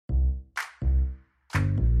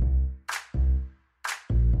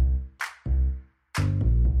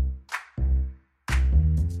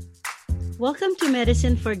Welcome to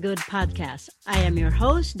Medicine for Good podcast. I am your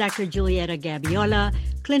host, Dr. Julieta Gabiola,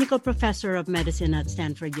 clinical professor of medicine at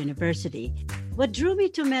Stanford University. What drew me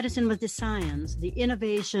to medicine was the science, the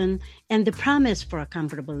innovation, and the promise for a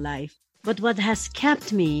comfortable life. But what has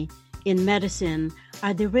kept me in medicine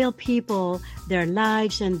are the real people, their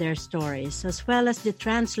lives and their stories, as well as the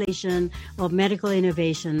translation of medical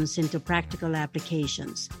innovations into practical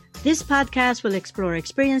applications. This podcast will explore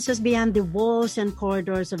experiences beyond the walls and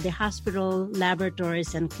corridors of the hospital,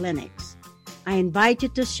 laboratories, and clinics. I invite you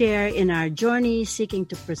to share in our journey seeking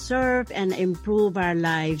to preserve and improve our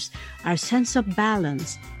lives, our sense of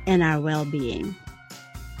balance, and our well-being.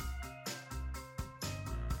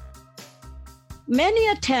 Many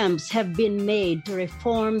attempts have been made to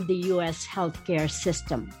reform the U.S. healthcare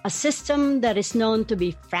system, a system that is known to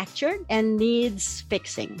be fractured and needs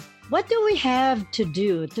fixing. What do we have to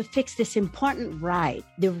do to fix this important right,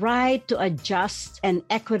 the right to a just and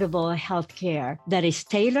equitable healthcare that is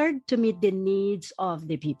tailored to meet the needs of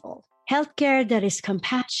the people? Healthcare that is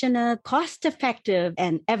compassionate, cost-effective,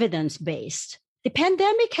 and evidence-based. The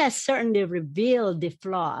pandemic has certainly revealed the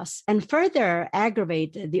flaws and further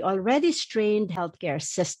aggravated the already strained healthcare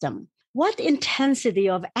system. What intensity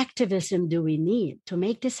of activism do we need to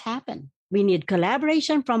make this happen? We need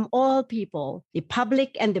collaboration from all people, the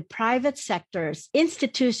public and the private sectors,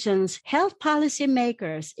 institutions, health policy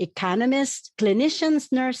makers, economists,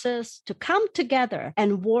 clinicians, nurses, to come together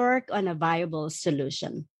and work on a viable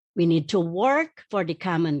solution. We need to work for the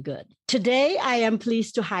common good. Today, I am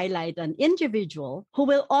pleased to highlight an individual who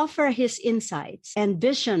will offer his insights and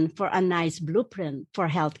vision for a nice blueprint for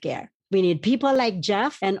healthcare. We need people like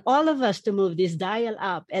Jeff and all of us to move this dial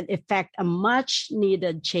up and effect a much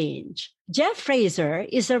needed change. Jeff Fraser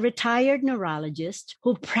is a retired neurologist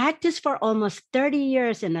who practiced for almost 30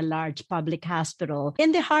 years in a large public hospital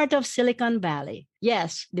in the heart of Silicon Valley.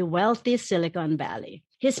 Yes, the wealthy Silicon Valley.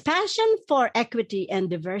 His passion for equity and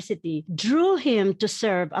diversity drew him to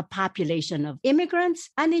serve a population of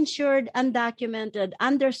immigrants, uninsured, undocumented,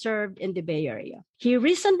 underserved in the Bay Area. He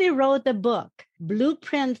recently wrote a book,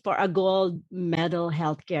 Blueprint for a Gold Medal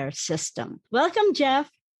Healthcare System. Welcome, Jeff.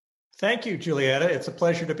 Thank you, Julieta. It's a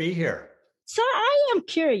pleasure to be here. So I am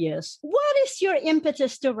curious, what is your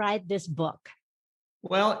impetus to write this book?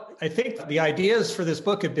 Well, I think the ideas for this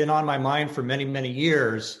book have been on my mind for many, many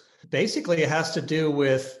years. Basically, it has to do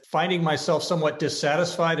with finding myself somewhat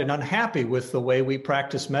dissatisfied and unhappy with the way we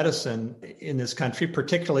practice medicine in this country,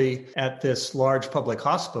 particularly at this large public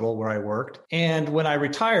hospital where I worked. And when I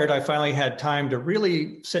retired, I finally had time to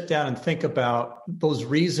really sit down and think about those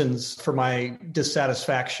reasons for my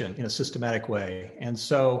dissatisfaction in a systematic way. And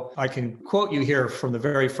so I can quote you here from the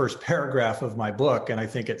very first paragraph of my book, and I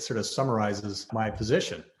think it sort of summarizes my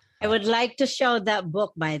position. I would like to show that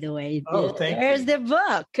book, by the way. Oh, thank you. There's the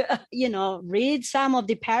book. Read some of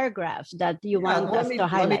the paragraphs that you want us to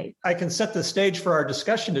highlight. I can set the stage for our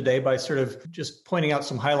discussion today by sort of just pointing out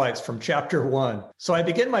some highlights from chapter 1. So I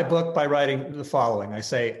begin my book by writing the following. I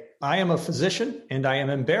say, I am a physician and I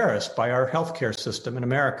am embarrassed by our healthcare system in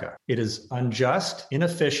America. It is unjust,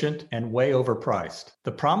 inefficient, and way overpriced.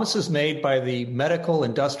 The promises made by the medical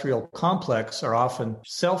industrial complex are often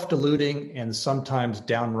self-deluding and sometimes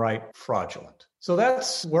downright fraudulent. So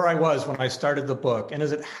that's where I was when I started the book. And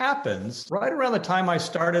as it happens, right around the time I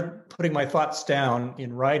started putting my thoughts down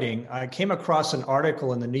in writing, I came across an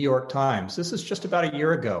article in the New York Times. This is just about a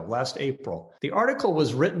year ago, last April. The article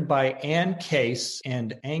was written by Ann Case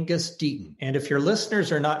and Angus Deaton. And if your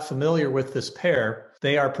listeners are not familiar with this pair,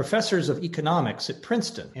 they are professors of economics at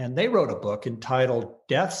Princeton. And they wrote a book entitled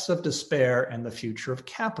Deaths of Despair and the Future of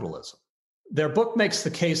Capitalism. Their book makes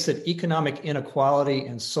the case that economic inequality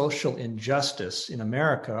and social injustice in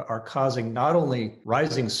America are causing not only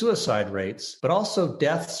rising suicide rates, but also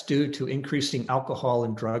deaths due to increasing alcohol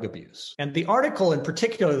and drug abuse. And the article in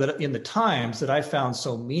particular that in the Times that I found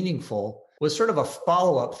so meaningful was sort of a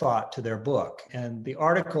follow-up thought to their book. And the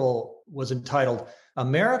article was entitled,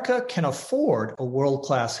 America Can Afford a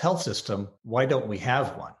World-Class Health System. Why Don't We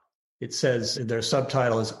Have One? It says, their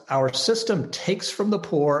subtitle is, Our System Takes from the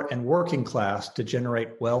Poor and Working Class to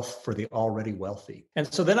Generate Wealth for the Already Wealthy.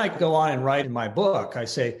 And so then I go on and write in my book, I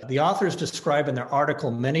say, the authors describe in their article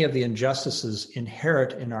many of the injustices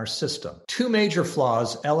inherent in our system. Two major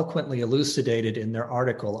flaws eloquently elucidated in their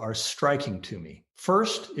article are striking to me.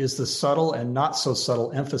 First is the subtle and not so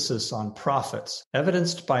subtle emphasis on profits,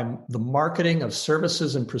 evidenced by the marketing of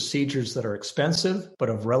services and procedures that are expensive, but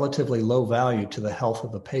of relatively low value to the health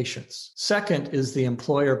of the patients. Second is the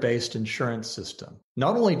employer-based insurance system.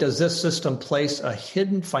 Not only does this system place a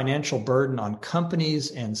hidden financial burden on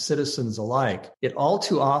companies and citizens alike, it all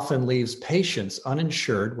too often leaves patients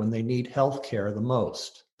uninsured when they need health care the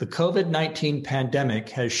most. The COVID-19 pandemic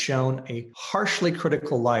has shone a harshly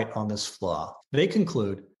critical light on this flaw. They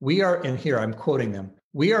conclude, we are, and here I'm quoting them,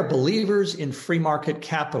 we are believers in free market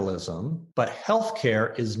capitalism, but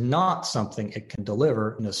healthcare is not something it can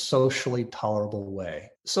deliver in a socially tolerable way.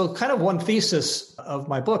 So kind of one thesis of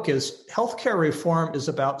my book is healthcare reform is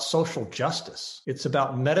about social justice. It's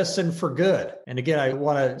about medicine for good. And again, I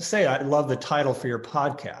want to say I love the title for your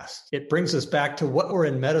podcast. It brings us back to what we're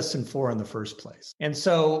in medicine for in the first place. And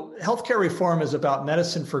so healthcare reform is about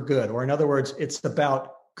medicine for good, or in other words, it's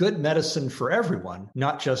about good medicine for everyone,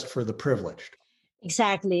 not just for the privileged.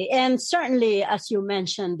 Exactly. And certainly, as you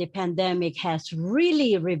mentioned, the pandemic has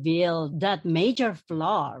really revealed that major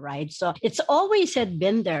flaw, right? So it's always had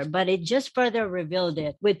been there, but it just further revealed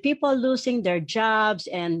it. With people losing their jobs,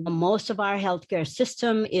 and most of our healthcare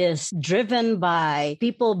system is driven by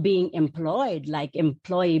people being employed, like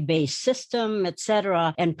employee-based system,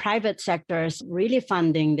 etc., and private sectors really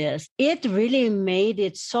funding this. It really made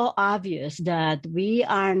it so obvious that we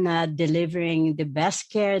are not delivering the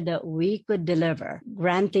best care that we could deliver.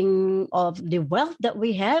 Granting of the wealth that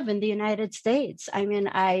we have in the United States. I mean,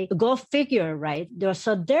 I go figure, right?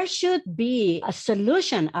 So there should be a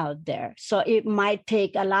solution out there. So it might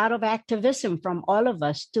take a lot of activism from all of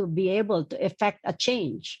us to be able to effect a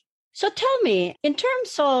change. So tell me, in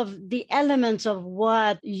terms of the elements of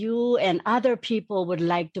what you and other people would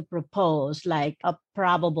like to propose, like a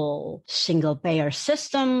probable single-payer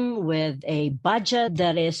system with a budget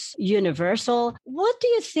that is universal, what do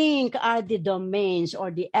you think are the domains or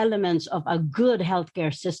the elements of a good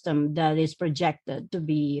healthcare system that is projected to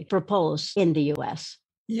be proposed in the U.S.?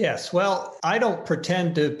 Yes. Well, I don't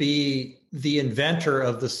pretend to be the inventor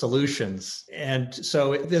of the solutions. And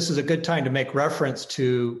so this is a good time to make reference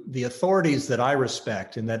to the authorities that I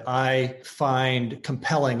respect and that I find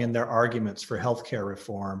compelling in their arguments for healthcare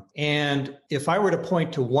reform. And if I were to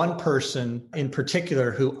point to one person in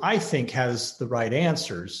particular who I think has the right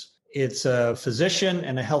answers, it's a physician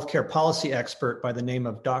and a healthcare policy expert by the name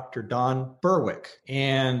of Dr. Don Berwick.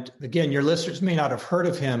 And again, your listeners may not have heard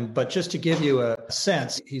of him, but just to give you a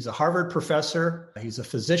sense, he's a Harvard professor. He's a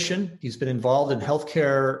physician. He's been involved in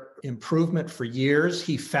healthcare improvement for years.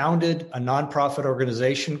 He founded a nonprofit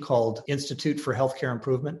organization called Institute for Healthcare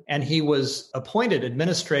Improvement, and he was appointed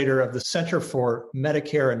administrator of the Center for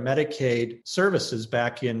Medicare and Medicaid Services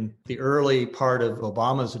back in the early part of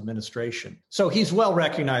Obama's administration. So he's well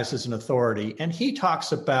recognized as an authority, and he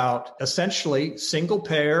talks about essentially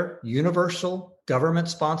single-payer, universal,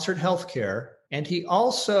 government-sponsored healthcare, and he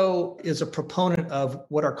also is a proponent of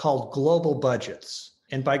what are called global budgets.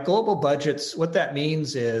 And by global budgets, what that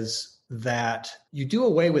means is that you do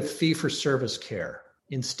away with fee-for-service care.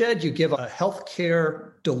 Instead, you give a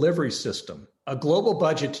healthcare delivery system a global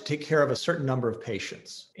budget to take care of a certain number of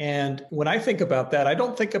patients. And when I think about that, I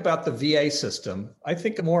don't think about the VA system. I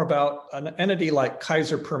think more about an entity like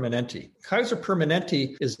Kaiser Permanente. Kaiser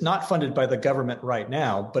Permanente is not funded by the government right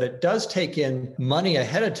now, but it does take in money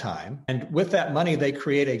ahead of time. And with that money, they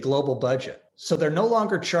create a global budget. So they're no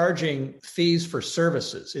longer charging fees for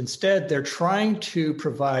services. Instead, they're trying to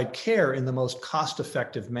provide care in the most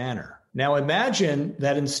cost-effective manner. Now imagine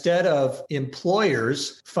that instead of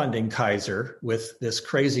employers funding Kaiser with this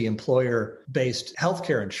crazy employer-based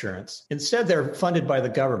healthcare insurance, instead they're funded by the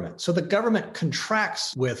government. So the government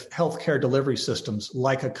contracts with healthcare delivery systems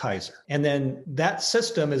like a Kaiser. And then that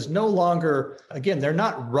system is no longer, again, they're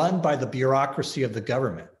not run by the bureaucracy of the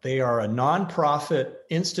government. They are a nonprofit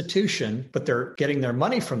institution, but they're getting their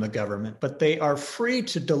money from the government, but they are free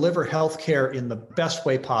to deliver healthcare in the best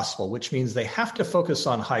way possible, which means they have to focus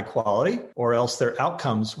on high quality or else their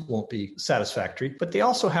outcomes won't be satisfactory. But they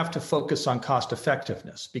also have to focus on cost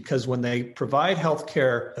effectiveness, because when they provide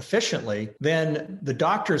healthcare efficiently, then the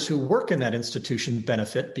doctors who work in that institution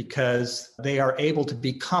benefit because they are able to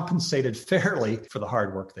be compensated fairly for the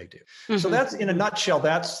hard work they do. Mm-hmm. So that's, in a nutshell,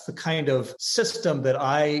 that's the kind of system that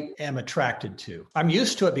I am attracted to. I'm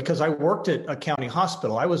used to it because I worked at a county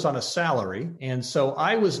hospital. I was on a salary. And so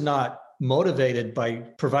I was not motivated by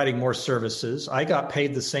providing more services. I got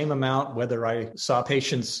paid the same amount, whether I saw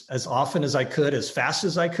patients as often as I could, as fast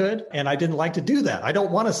as I could. And I didn't like to do that. I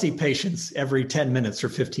don't want to see patients every 10 minutes or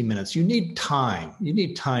 15 minutes. You need time. You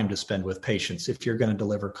need time to spend with patients if you're going to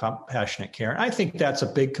deliver compassionate care. And I think that's a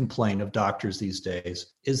big complaint of doctors these days,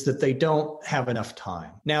 is that they don't have enough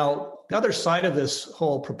time. Now, the other side of this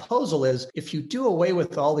whole proposal is if you do away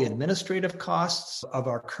with all the administrative costs of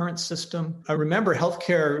our current system, I remember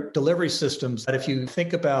healthcare delivery systems that if you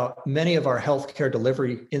think about many of our healthcare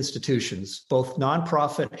delivery institutions, both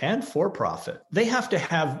nonprofit and for-profit, they have to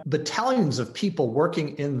have battalions of people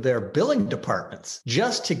working in their billing departments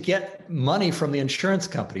just to get money from the insurance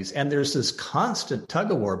companies. And there's this constant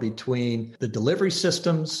tug of war between the delivery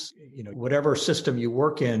systems, whatever system you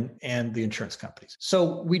work in, and the insurance companies.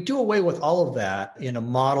 So we do away with all of that in a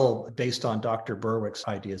model based on Dr. Berwick's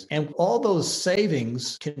ideas. And all those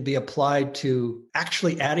savings can be applied to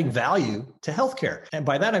actually adding value to healthcare. And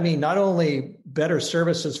by that, I mean not only better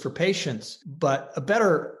services for patients, but a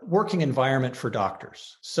better working environment for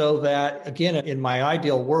doctors. So that, again, in my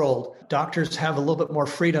ideal world, doctors have a little bit more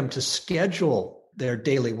freedom to schedule their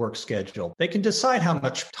daily work schedule. They can decide how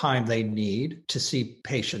much time they need to see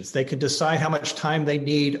patients. They can decide how much time they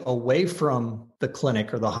need away from the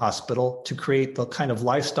clinic or the hospital to create the kind of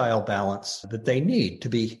lifestyle balance that they need to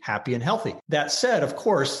be happy and healthy. That said, of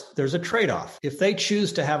course, there's a trade-off. If they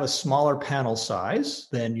choose to have a smaller panel size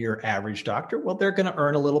than your average doctor, well, they're going to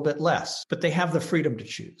earn a little bit less, but they have the freedom to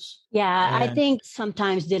choose. Yeah, I think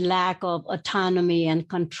sometimes the lack of autonomy and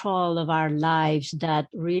control of our lives that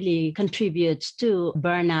really contributes to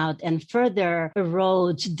burnout and further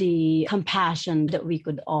erodes the compassion that we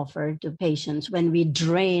could offer to patients when we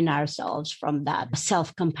drain ourselves from that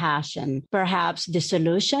self-compassion. Perhaps the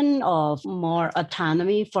solution of more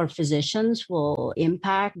autonomy for physicians will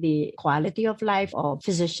impact the quality of life of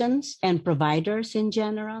physicians and providers in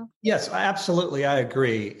general. Yes, absolutely. I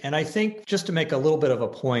agree. And I think just to make a little bit of a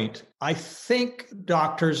point, I think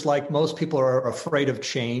doctors, like most people, are afraid of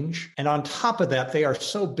change. And on top of that, they are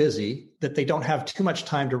so busy that they don't have too much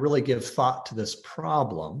time to really give thought to this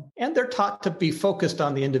problem. And they're taught to be focused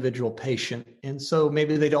on the individual patient. And so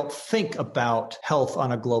maybe they don't think about health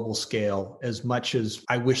on a global scale as much as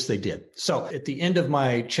I wish they did. So at the end of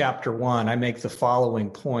my chapter 1, I make the following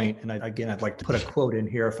point. And I'd like to put a quote in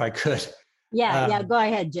here if I could. Yeah, go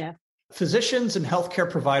ahead, Jeff. Physicians and healthcare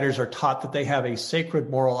providers are taught that they have a sacred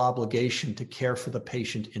moral obligation to care for the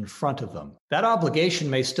patient in front of them. That obligation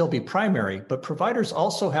may still be primary, but providers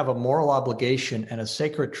also have a moral obligation and a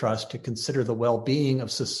sacred trust to consider the well-being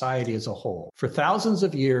of society as a whole. For thousands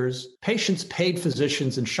of years, patients paid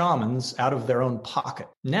physicians and shamans out of their own pocket.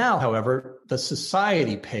 Now, however, the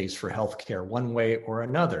society pays for healthcare one way or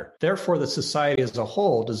another. Therefore, the society as a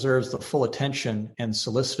whole deserves the full attention and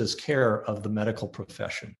solicitous care of the medical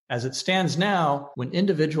profession. As it stands now, when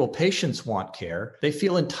individual patients want care, they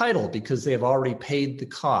feel entitled because they have already paid the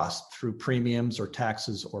cost through premiums or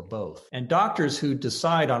taxes or both. And doctors who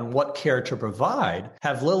decide on what care to provide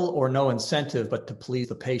have little or no incentive but to please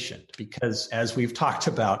the patient because, as we've talked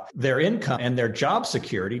about, their income and their job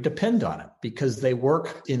security depend on it because they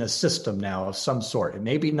work in a system now of some sort. It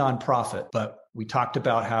may be nonprofit, but we talked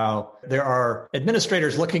about how there are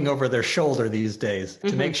administrators looking over their shoulder these days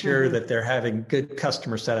to make sure that they're having good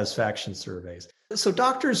customer satisfaction surveys. So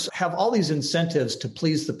doctors have all these incentives to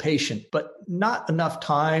please the patient, but not enough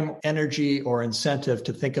time, energy, or incentive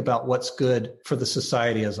to think about what's good for the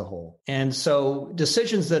society as a whole. And so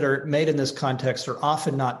decisions that are made in this context are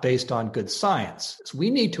often not based on good science. So we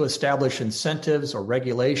need to establish incentives or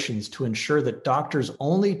regulations to ensure that doctors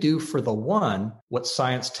only do for the one what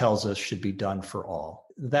science tells us should be done for all.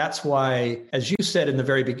 That's why, as you said in the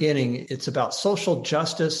very beginning, it's about social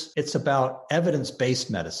justice. It's about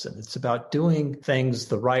evidence-based medicine. It's about doing things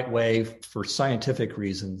the right way for scientific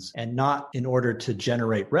reasons and not in order to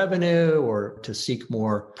generate revenue or to seek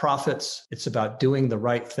more profits. It's about doing the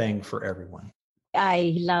right thing for everyone.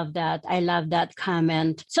 I love that. I love that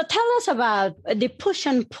comment. So tell us about the push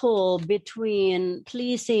and pull between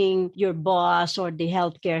pleasing your boss or the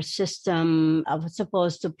healthcare system as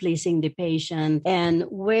opposed to pleasing the patient and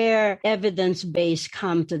where evidence-based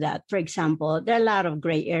come to that. For example, there are a lot of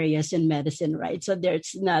gray areas in medicine, right? So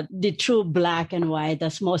there's not the true black and white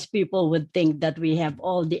as most people would think that we have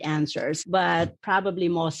all the answers, but probably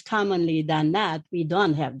most commonly than not, we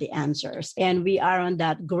don't have the answers. And we are on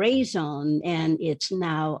that gray zone. And it's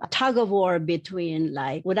now a tug of war between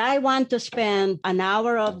like, would I want to spend an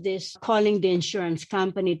hour of this calling the insurance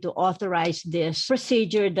company to authorize this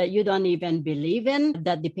procedure that you don't even believe in,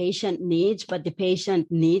 that the patient needs, but the patient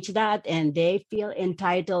needs that and they feel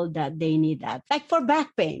entitled that they need that. Like for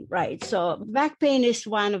back pain, right? So back pain is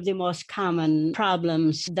one of the most common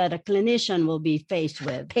problems that a clinician will be faced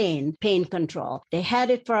with. Pain control. They had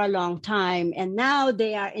it for a long time and now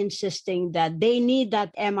they are insisting that they need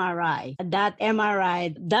that MRI. That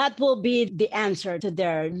MRI, that will be the answer to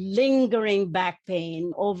their lingering back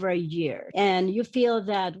pain over a year. And you feel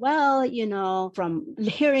that, well, from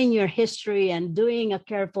hearing your history and doing a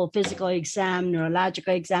careful physical exam,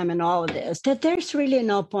 neurological exam, and all of this, that there's really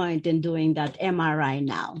no point in doing that MRI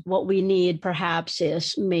now. What we need perhaps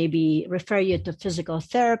is maybe refer you to physical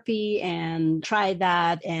therapy and try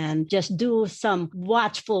that and just do some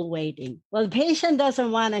watchful waiting. Well, the patient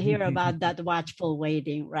doesn't want to hear about that watchful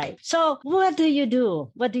waiting, right? So what do you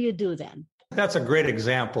do? What do you do then? That's a great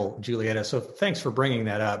example, Julieta. So thanks for bringing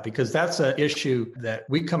that up because that's an issue that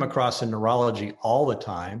we come across in neurology all the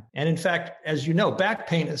time. And in fact, as you know, back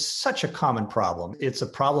pain is such a common problem. It's a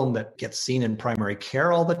problem that gets seen in primary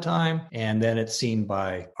care all the time. And then it's seen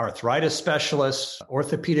by arthritis specialists,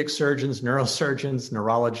 orthopedic surgeons, neurosurgeons,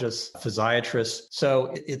 neurologists, physiatrists.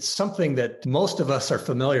 So it's something that most of us are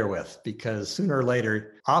familiar with because sooner or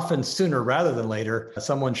later, often sooner rather than later,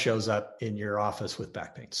 someone shows up in your office with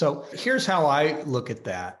back pain. So here's how I look at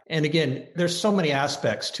that. And again, there's so many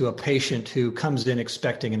aspects to a patient who comes in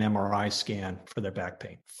expecting an MRI scan for their back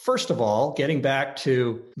pain. First of all, getting back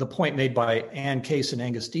to the point made by Ann Case and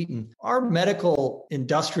Angus Deaton, our medical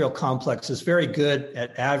industrial complex is very good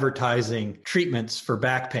at advertising treatments for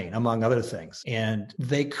back pain, among other things. And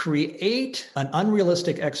they create an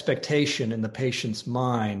unrealistic expectation in the patient's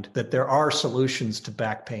mind that there are solutions to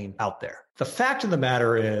back pain out there. The fact of the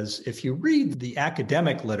matter is, if you read the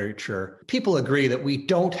academic literature, people agree that we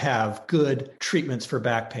don't have good treatments for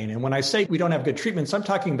back pain. And when I say we don't have good treatments, I'm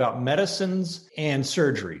talking about medicines and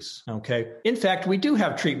surgeries, okay? In fact, we do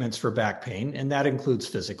have treatments for back pain, and that includes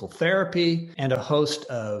physical therapy and a host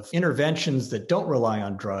of interventions that don't rely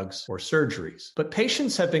on drugs or surgeries. But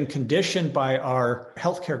patients have been conditioned by our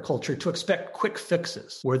healthcare culture to expect quick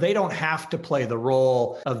fixes, where they don't have to play the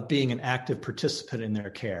role of being an active participant in their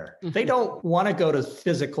care. They don't want to go to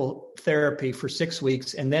physical therapy for 6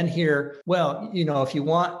 weeks and then hear, well, if you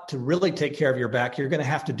want to really take care of your back, you're going to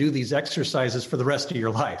have to do these exercises for the rest of your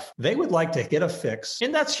life. They would like to get a fix.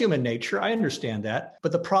 And that's human nature. I understand that.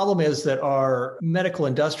 But the problem is that our medical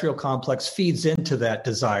industrial complex feeds into that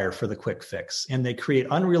desire for the quick fix, and they create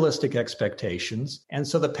unrealistic expectations. And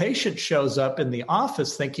so the patient shows up in the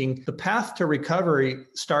office thinking the path to recovery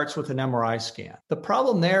starts with an MRI scan. The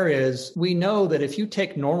problem there is we know that if you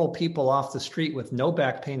take normal people off the street with no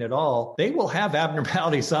back pain at all, they will have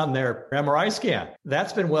abnormalities on their MRI scan.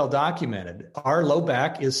 That's been well documented. Our low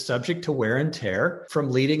back is subject to wear and tear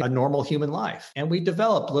from leading a normal human life. And we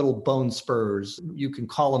develop little bone spurs. You can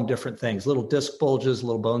call them different things, little disc bulges,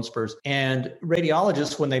 little bone spurs. And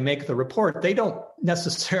radiologists, when they make the report, they don't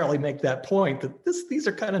necessarily make that point that these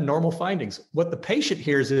are kind of normal findings. What the patient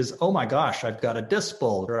hears is, oh my gosh, I've got a disc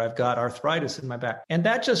bulge or I've got arthritis in my back. And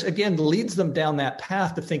that just, again, leads them down that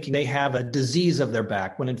path to thinking they have a disease of their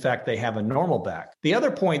back when in fact they have a normal back. The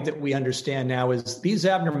other point that we understand now is these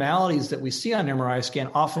abnormalities that we see on MRI scan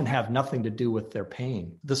often have nothing to do with their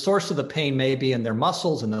pain. The source of the pain may be in their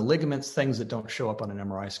muscles and the ligaments, things that don't show up on an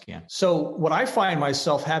MRI scan. So what I find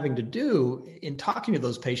myself having to do in talking to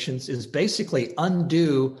those patients is basically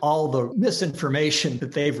undo all the misinformation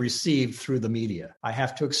that they've received through the media. I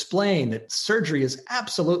have to explain that surgery is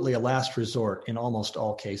absolutely a last resort in almost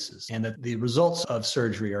all cases, and that the results of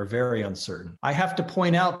surgery are very uncertain. I have to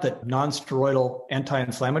point out that non-steroidal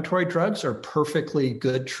anti-inflammatory drugs are perfectly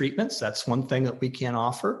good treatments. That's one thing that we can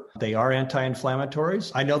offer. They are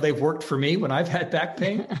anti-inflammatories. I know they've worked for me when I've had back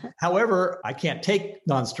pain. However, I can't take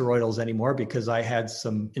non-steroidals anymore because I had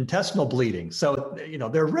some intestinal bleeding. So,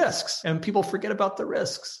 there are risks, and people forget about the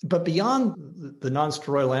risks. But beyond the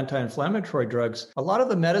non-steroidal anti-inflammatory drugs, a lot of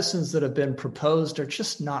the medicines that have been proposed are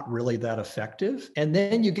just not really that effective. And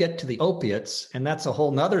then you get to the opiates, and that's a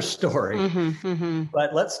whole nother story.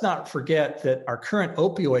 But let's not forget that our current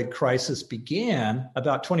opioid crisis began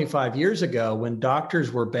about 25 years ago when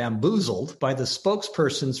doctors were bamboozled by the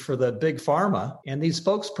spokespersons for the big pharma. And these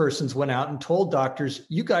spokespersons went out and told doctors,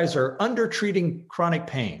 you guys are under-treating chronic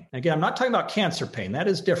pain. Again, I'm not talking about cancer pain. That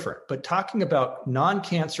is different. But talking about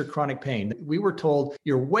non-cancer chronic pain, we were told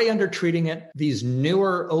you're way under-treating it. These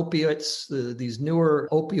newer opiates, these newer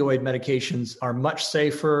opioid medications are much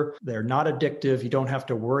safer. They're not addictive. You don't have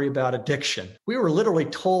to worry about addiction. We were literally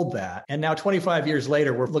told that. And now 25 years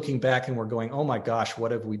later, we're looking back and we're going, oh my gosh,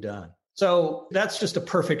 what have we done? So that's just a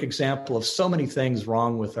perfect example of so many things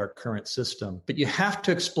wrong with our current system. But you have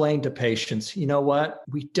to explain to patients, you know what?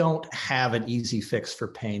 We don't have an easy fix for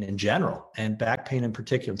pain in general and back pain in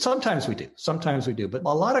particular. Sometimes we do. But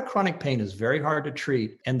a lot of chronic pain is very hard to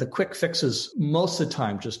treat. And the quick fixes most of the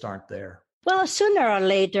time just aren't there. Well, sooner or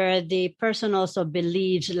later, the person also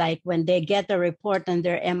believes, like when they get a report on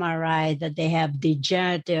their MRI that they have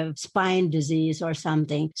degenerative spine disease or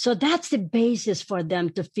something. So that's the basis for them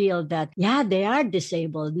to feel that, yeah, they are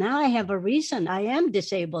disabled. Now I have a reason. I am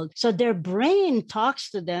disabled. So their brain talks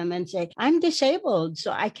to them and say, I'm disabled,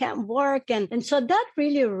 so I can't work. And so that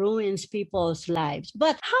really ruins people's lives.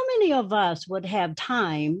 But how many of us would have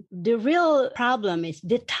time? The real problem is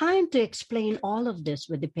the time to explain all of this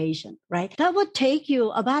with the patient, right? That would take you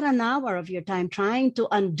about an hour of your time trying to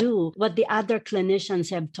undo what the other clinicians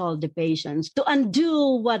have told the patients, to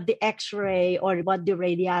undo what the X-ray or what the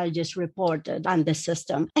radiologist reported on the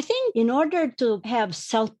system. I think in order to have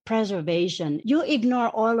self-preservation, you ignore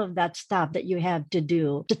all of that stuff that you have to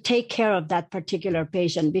do to take care of that particular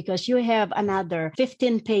patient because you have another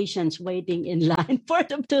 15 patients waiting in line for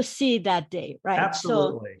them to see that day, right?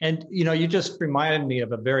 Absolutely. And, you just reminded me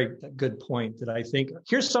of a very good point that I think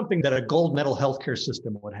here's something that a gold medal healthcare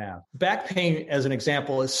system would have. Back pain, as an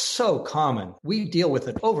example, is so common. We deal with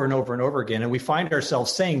it over and over and over again, and we find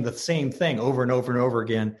ourselves saying the same thing over and over and over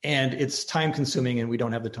again, and it's time consuming and we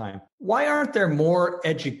don't have the time. Why aren't there more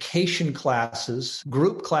education classes,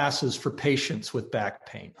 group classes for patients with back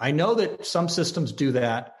pain? I know that some systems do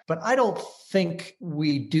that, but I don't think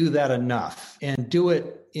we do that enough and do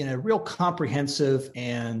it in a real comprehensive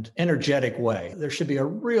and energetic way. There should be a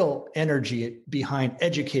real energy behind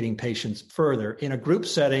educating patients further in a group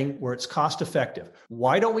setting where it's cost effective.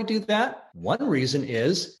 Why don't we do that? One reason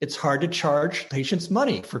is it's hard to charge patients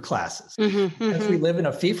money for classes. Because we live in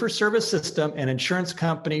a fee-for-service system and insurance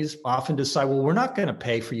companies often decide, well, we're not going to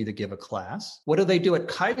pay for you to give a class. What do they do at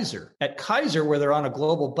Kaiser? At Kaiser, where they're on a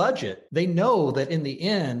global budget, they know that in the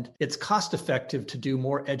end, it's cost effective to do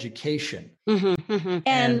more education.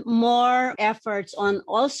 And more efforts on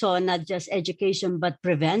also not just education, but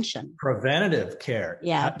prevention. Preventative care.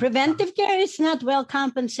 Yeah. Preventive care is not well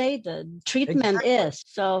compensated. Treatment is.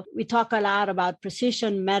 So we talk a lot about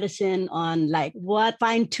precision medicine on like what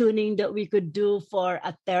fine tuning that we could do for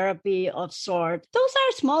a therapy of sort. Those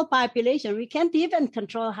are small population. We can't even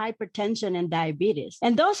control hypertension and diabetes.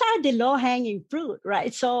 And those are the low hanging fruit,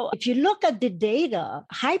 right? So if you look at the data,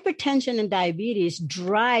 hypertension and diabetes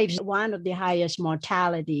drives one of the highest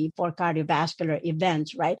mortality for cardiovascular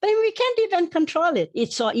events, right? But we can't even control it.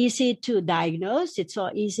 It's so easy to diagnose. It's so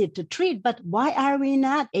easy to treat. But why are we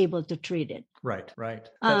not able to treat it? Right.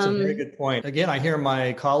 That's a very good point. Again, I hear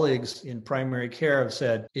my colleagues in primary care have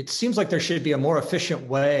said, it seems like there should be a more efficient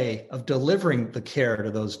way of delivering the care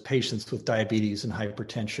to those patients with diabetes and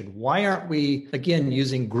hypertension. Why aren't we, again,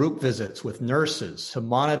 using group visits with nurses to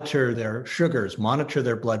monitor their sugars, monitor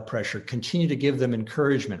their blood pressure, continue to give them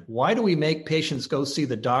encouragement? Why do we make patients go see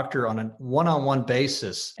the doctor on a one-on-one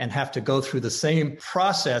basis and have to go through the same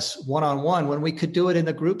process one-on-one when we could do it in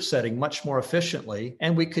the group setting much more efficiently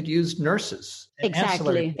and we could use nurses?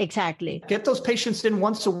 Exactly. Get those patients in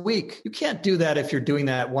once a week. You can't do that if you're doing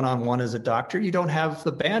that one-on-one as a doctor. You don't have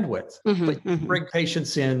the bandwidth. But you bring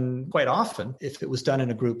patients in quite often if it was done in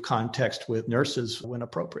a group context with nurses when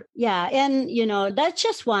appropriate. Yeah. And, that's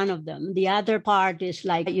just one of them. The other part is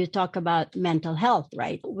like you talk about mental health,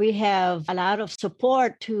 right? We have a lot of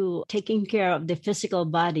support to taking care of the physical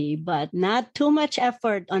body, but not too much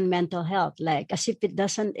effort on mental health, like as if it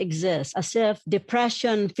doesn't exist, as if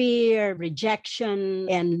depression, fear, rejection,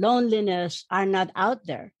 and loneliness are not out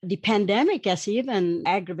there. The pandemic has even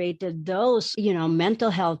aggravated those, mental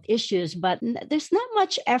health issues, but there's not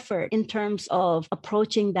much effort in terms of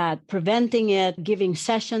approaching that, preventing it, giving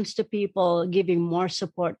sessions to people, giving more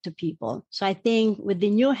support to people. So I think with the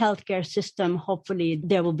new healthcare system, hopefully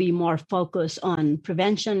there will be more focus on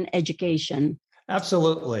prevention, education.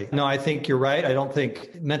 Absolutely. No, I think you're right. I don't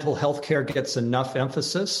think mental health care gets enough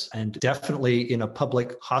emphasis, and definitely in a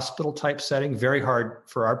public hospital type setting, very hard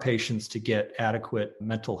for our patients to get adequate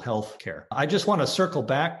mental health care. I just want to circle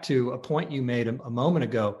back to a point you made a moment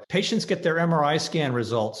ago. Patients get their MRI scan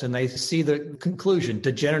results and they see the conclusion,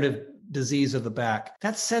 degenerative disease of the back,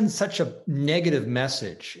 that sends such a negative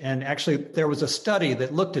message. And actually, there was a study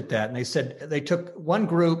that looked at that, and they said they took one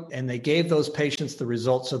group and they gave those patients the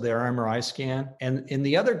results of their MRI scan. And in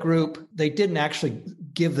the other group, they didn't actually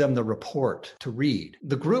give them the report to read.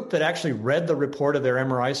 The group that actually read the report of their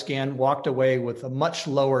MRI scan walked away with a much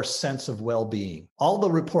lower sense of well-being. All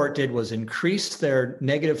the report did was increase their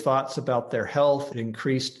negative thoughts about their health. It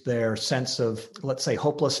increased their sense of, let's say,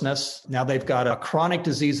 hopelessness. Now they've got a chronic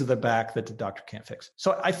disease of the back that the doctor can't fix.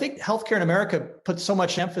 So I think healthcare in America puts so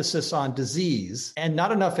much emphasis on disease and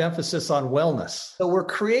not enough emphasis on wellness. So we're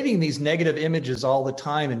creating these negative images all the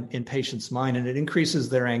time in patients' mind, and it increases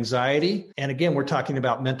their anxiety. And again, we're talking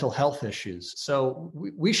about mental health issues. So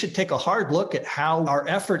we should take a hard look at how our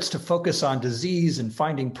efforts to focus on disease and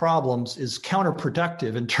finding problems is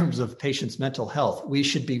counterproductive in terms of patients' mental health. We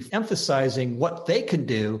should be emphasizing what they can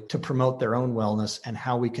do to promote their own wellness and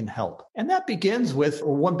how we can help. And that begins with,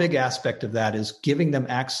 or one big aspect of that is giving them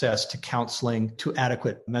access to counseling, to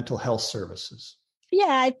adequate mental health services.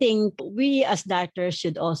 Yeah, I think we as doctors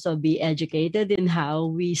should also be educated in how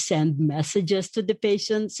we send messages to the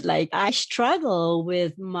patients. Like I struggle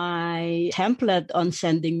with my template on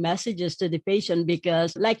sending messages to the patient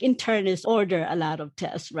because like internists order a lot of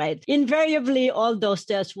tests, right? Invariably, all those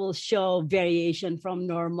tests will show variation from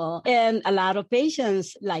normal. And a lot of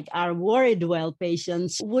patients, like our worried well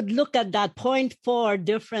patients, would look at that 0.4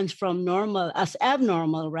 difference from normal as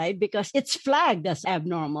abnormal, right? Because it's flagged as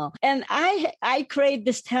abnormal. And I create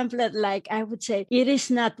this template, like I would say, it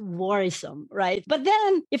is not worrisome, right? But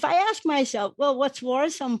then if I ask myself, well, what's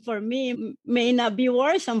worrisome for me may not be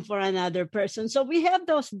worrisome for another person. So we have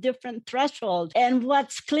those different thresholds. And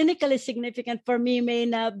what's clinically significant for me may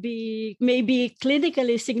be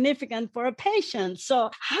clinically significant for a patient.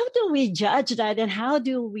 So how do we judge that? And how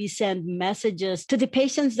do we send messages to the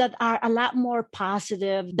patients that are a lot more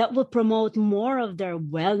positive, that will promote more of their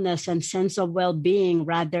wellness and sense of well-being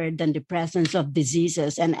rather than the presence of diseases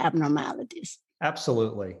and abnormalities?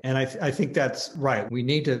 Absolutely. And I think that's right. We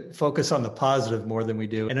need to focus on the positive more than we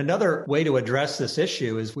do. And another way to address this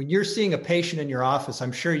issue is when you're seeing a patient in your office,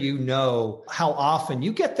 I'm sure you know how often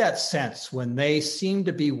you get that sense when they seem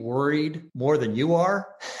to be worried more than you are.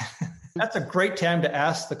 That's a great time to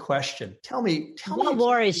ask the question. Tell me what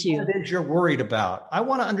worries you? What it is you're worried about. I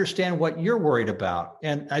want to understand what you're worried about.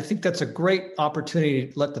 And I think that's a great opportunity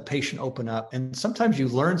to let the patient open up. And sometimes you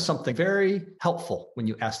learn something very helpful when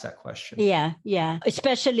you ask that question. Yeah.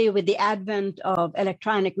 Especially with the advent of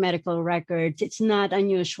electronic medical records, it's not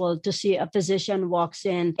unusual to see a physician walks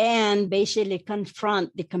in and basically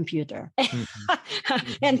confront the computer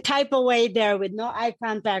and type away there with no eye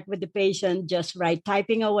contact with the patient, just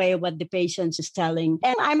typing away what the patient is telling.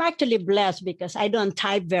 And I'm actually blessed because I don't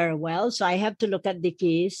type very well. So I have to look at the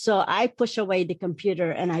keys. So I push away the computer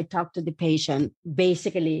and I talk to the patient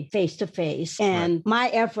basically face to face. And my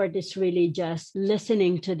effort is really just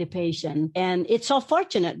listening to the patient. And it's so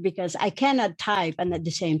fortunate because I cannot type and at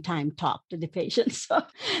the same time talk to the patient. So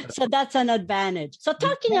that's an advantage. So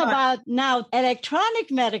talking about now electronic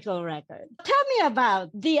medical record, tell me about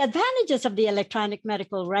the advantages of the electronic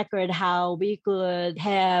medical record, how we could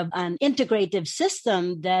have an integrative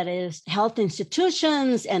system that is health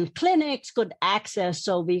institutions and clinics could access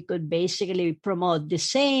so we could basically promote the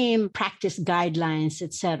same practice guidelines,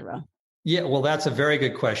 etc. Yeah, well, that's a very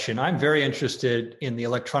good question. I'm very interested in the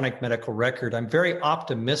electronic medical record. I'm very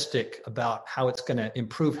optimistic about how it's going to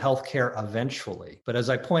improve healthcare eventually. But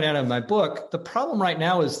as I point out in my book, the problem right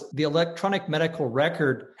now is the electronic medical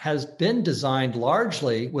record has been designed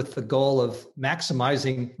largely with the goal of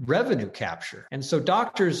maximizing revenue capture. And so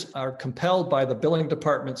doctors are compelled by the billing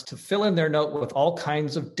departments to fill in their note with all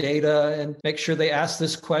kinds of data and make sure they ask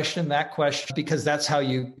this question, that question, because that's how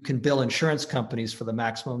you can bill insurance companies for the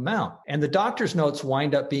maximum amount. And the doctor's notes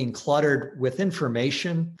wind up being cluttered with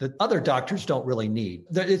information that other doctors don't really need.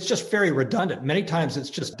 It's just very redundant. Many times it's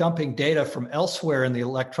just dumping data from elsewhere in the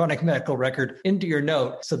electronic medical record into your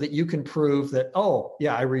note so that you can prove that, oh,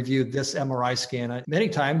 yeah, I reviewed this MRI scan. Many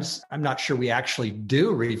times, I'm not sure we actually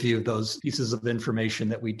do review those pieces of information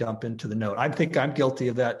that we dump into the note. I think I'm guilty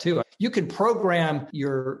of that too. You can program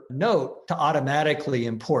your note to automatically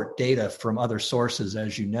import data from other sources,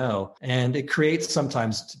 as you know, and it creates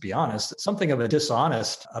sometimes, to be honest, dishonest, something of a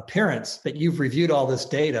dishonest appearance that you've reviewed all this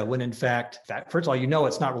data when in fact, first of all, you know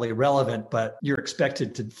it's not really relevant, but you're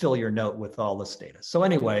expected to fill your note with all this data. So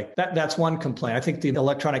anyway, that's one complaint. I think the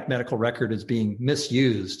electronic medical record is being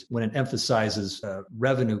misused when it emphasizes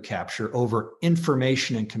revenue capture over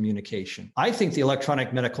information and communication. I think the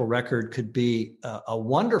electronic medical record could be a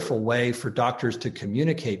wonderful way for doctors to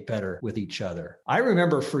communicate better with each other. I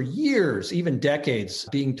remember for years, even decades,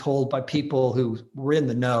 being told by people who were in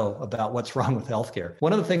the know about what's wrong with healthcare.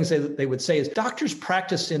 One of the things they would say is doctors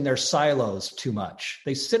practice in their silos too much.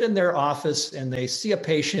 They sit in their office and they see a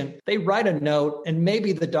patient, they write a note, and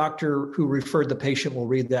maybe the doctor who referred the patient will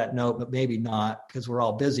read that note, but maybe not because we're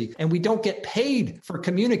all busy. And we don't get paid for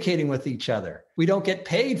communicating with each other. We don't get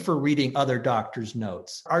paid for reading other doctors'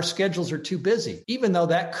 notes. Our schedules are too busy, even though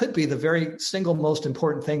that could be the very single most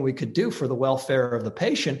important thing we could do for the welfare of the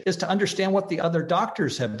patient is to understand what the other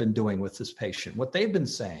doctors have been doing with this patient, what they've been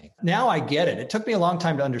saying. Now I get it. It took me a long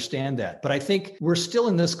time to understand that, but I think we're still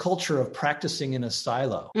in this culture of practicing in a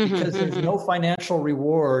silo because there's no financial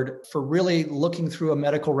reward for really looking through a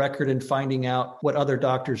medical record and finding out what other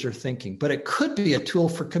doctors are thinking. But it could be a tool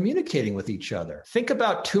for communicating with each other. Think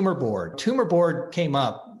about tumor board. Tumor board came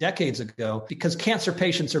up decades ago because cancer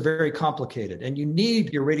patients are very complicated and you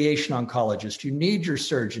need your radiation oncologist, you need your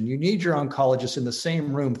surgeon, you need your oncologist in the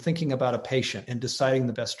same room thinking about a patient and deciding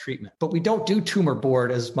the best treatment. But we don't do tumor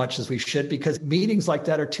board as much as we should because meetings like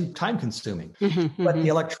that are too time consuming. But the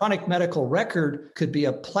electronic medical record could be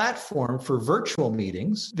a platform for virtual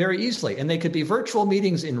meetings very easily. And they could be virtual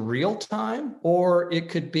meetings in real time, or it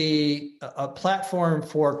could be a platform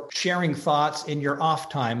for sharing thoughts in your off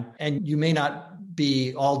time. And you may not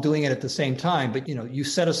be all doing it at the same time, but you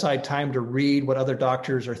set aside time to read what other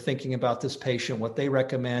doctors are thinking about this patient, what they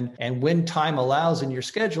recommend. And when time allows in your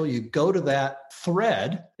schedule, you go to that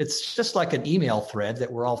thread. It's just like an email thread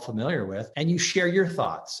that we're all familiar with, and you share your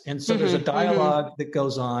thoughts. And so there's a dialogue that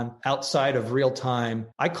goes on outside of real time.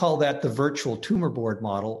 I call that the virtual tumor board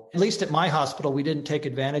model. At least at my hospital, we didn't take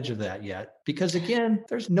advantage of that yet. Because again,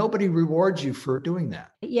 there's nobody rewards you for doing that.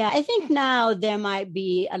 Yeah, I think now there might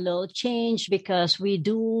be a little change because we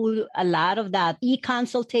do a lot of that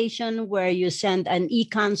e-consultation where you send an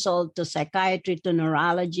e-consult to psychiatry, to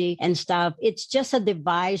neurology and stuff. It's just a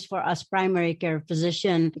device for us primary care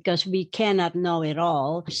physician because we cannot know it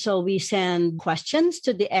all. So we send questions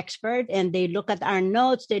to the expert and they look at our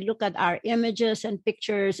notes, they look at our images and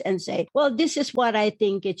pictures and say, well, this is what I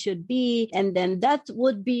think it should be. And then that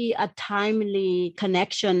would be a timely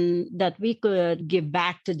connection that we could give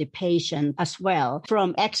back to the patient as well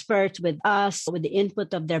from experts with us, with the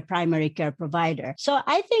input of their primary care provider. So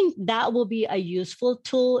I think that will be a useful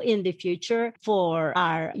tool in the future for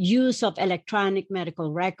our use of electronic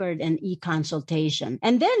medical record and e-consultation.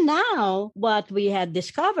 And then now what we had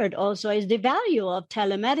discovered also is the value of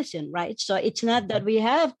telemedicine, right? So it's not that we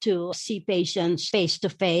have to see patients face to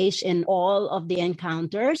face in all of the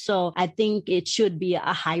encounters. So I think it should be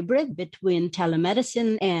a hybrid between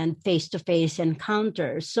telemedicine and face-to-face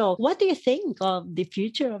encounters. So what do you think of the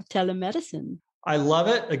future of telemedicine? I love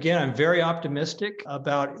it. Again, I'm very optimistic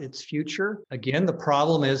about its future. Again, the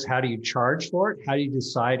problem is how do you charge for it? How do you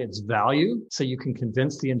decide its value so you can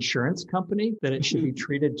convince the insurance company that it should be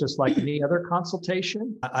treated just like any other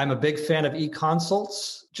consultation? I'm a big fan of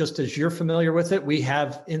e-consults. Just as you're familiar with it, we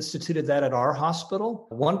have instituted that at our hospital.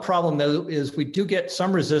 One problem, though, is we do get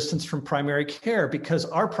some resistance from primary care because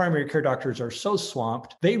our primary care doctors are so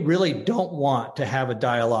swamped. They really don't want to have a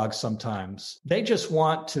dialogue sometimes. They just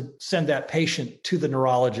want to send that patient to the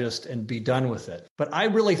neurologist and be done with it. But I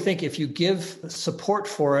really think if you give support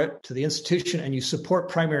for it to the institution and you support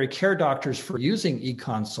primary care doctors for using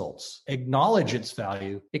e-consults, acknowledge its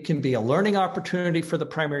value, it can be a learning opportunity for the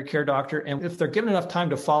primary care doctor. And if they're given enough time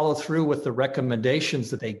to follow through with the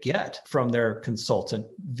recommendations that they get from their consultant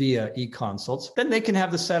via e-consults, then they can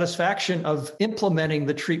have the satisfaction of implementing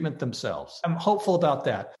the treatment themselves. I'm hopeful about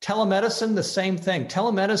that. Telemedicine, the same thing.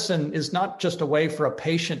 Telemedicine is not just a way for a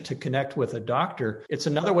patient to connect with a doctor. It's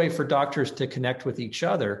another way for doctors to connect with each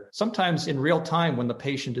other, sometimes in real time when the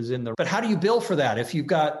patient is in the... But how do you bill for that? If you've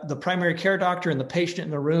got the primary care doctor and the patient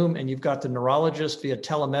in the room and you've got the neurologist via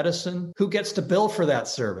telemedicine, who gets to bill for that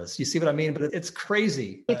service? You see what I mean? But it's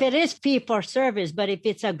crazy. If it is fee for service, but if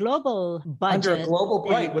it's a global budget... Under a global,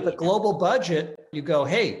 right, with a global budget, you go,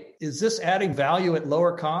 hey, is this adding value at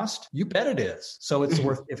lower cost? You bet it is. So it's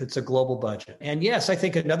worth if it's a global budget. And yes, I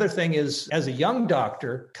think another thing is, as a young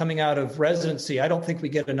doctor coming out of residency, I don't think we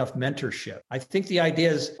get enough mentorship. I think the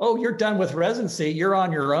idea is, oh, you're done with residency, you're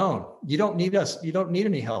on your own. You don't need us. You don't need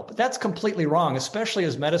any help. But that's completely wrong, especially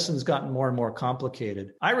as medicine's gotten more and more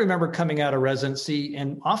complicated. I remember coming out of residency,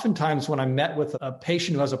 and oftentimes when I met with a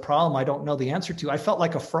patient who has a problem I don't know the answer to, I felt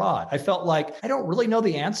like a fraud. I felt like I don't really know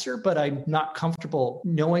the answer, but I'm not comfortable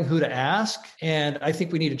knowing who to ask. And I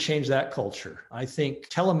think we need to change that culture. I think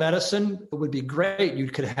telemedicine would be great. You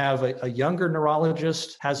could have a younger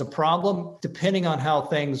neurologist has a problem. Depending on how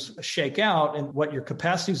things shake out and what your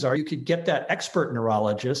capacities are, you could get that expert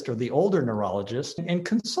neurologist or the older neurologist and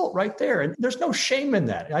consult right there. And there's no shame in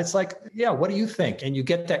that. It's like, yeah, what do you think? And you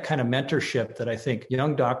get that kind of mentorship that I think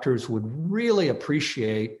young doctors would really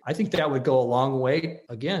appreciate. I think that would go a long way,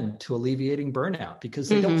 again, to alleviating burnout because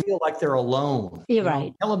they don't feel like they're alone. You're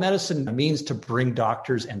right. Telemedicine means to bring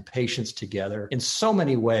doctors and patients together in so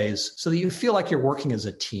many ways so that you feel like you're working as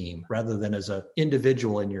a team rather than as an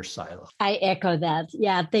individual in your silo. I echo that.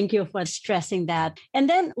 Yeah, thank you for stressing that. And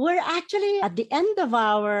then we're actually at the end of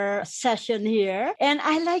our session here, and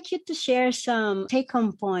I'd like you to share some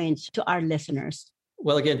take-home points to our listeners.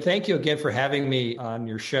 Well, again, thank you again for having me on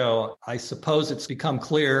your show. I suppose it's become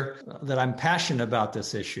clear that I'm passionate about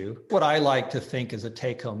this issue. What I like to think is a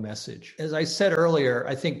take-home message. As I said earlier,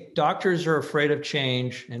 I think doctors are afraid of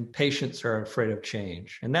change and patients are afraid of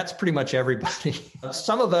change. And that's pretty much everybody.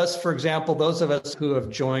 Some of us, for example, those of us who have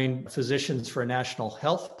joined Physicians for a National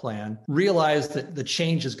Health Plan, realize that the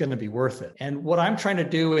change is going to be worth it. And what I'm trying to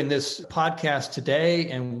do in this podcast today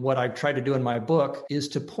and what I've tried to do in my book is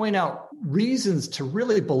to point out reasons to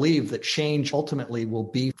really believe that change ultimately will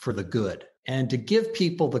be for the good and to give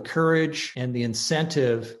people the courage and the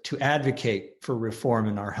incentive to advocate for reform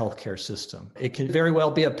in our healthcare system. It can very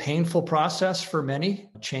well be a painful process for many.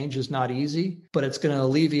 Change is not easy, but it's going to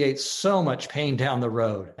alleviate so much pain down the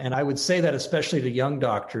road. And I would say that especially to young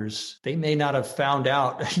doctors, they may not have found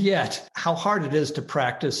out yet how hard it is to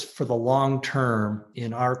practice for the long term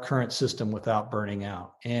in our current system without burning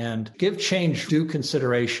out. And give change due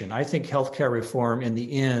consideration. I think healthcare reform, in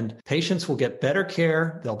the end, patients will get better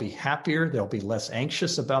care, they'll be happier, they'll be less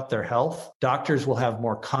anxious about their health. Doctors will have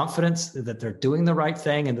more confidence that they're doing the right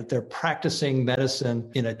thing and that they're practicing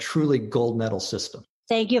medicine in a truly gold medal system.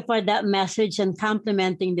 Thank you for that message and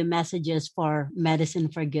complementing the messages for Medicine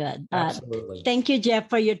for Good. Absolutely. Thank you, Jeff,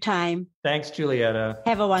 for your time. Thanks, Julietta.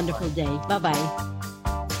 Have a wonderful day. Bye-bye.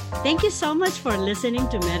 Thank you so much for listening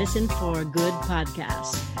to Medicine for Good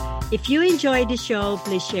podcast. If you enjoyed the show,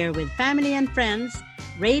 please share with family and friends.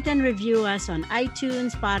 Rate and review us on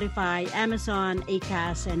iTunes, Spotify, Amazon,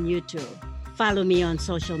 Acast, and YouTube. Follow me on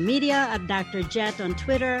social media at Dr. Jet on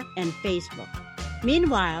Twitter and Facebook.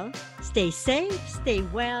 Meanwhile, stay safe, stay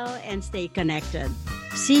well, and stay connected.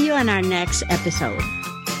 See you on our next episode.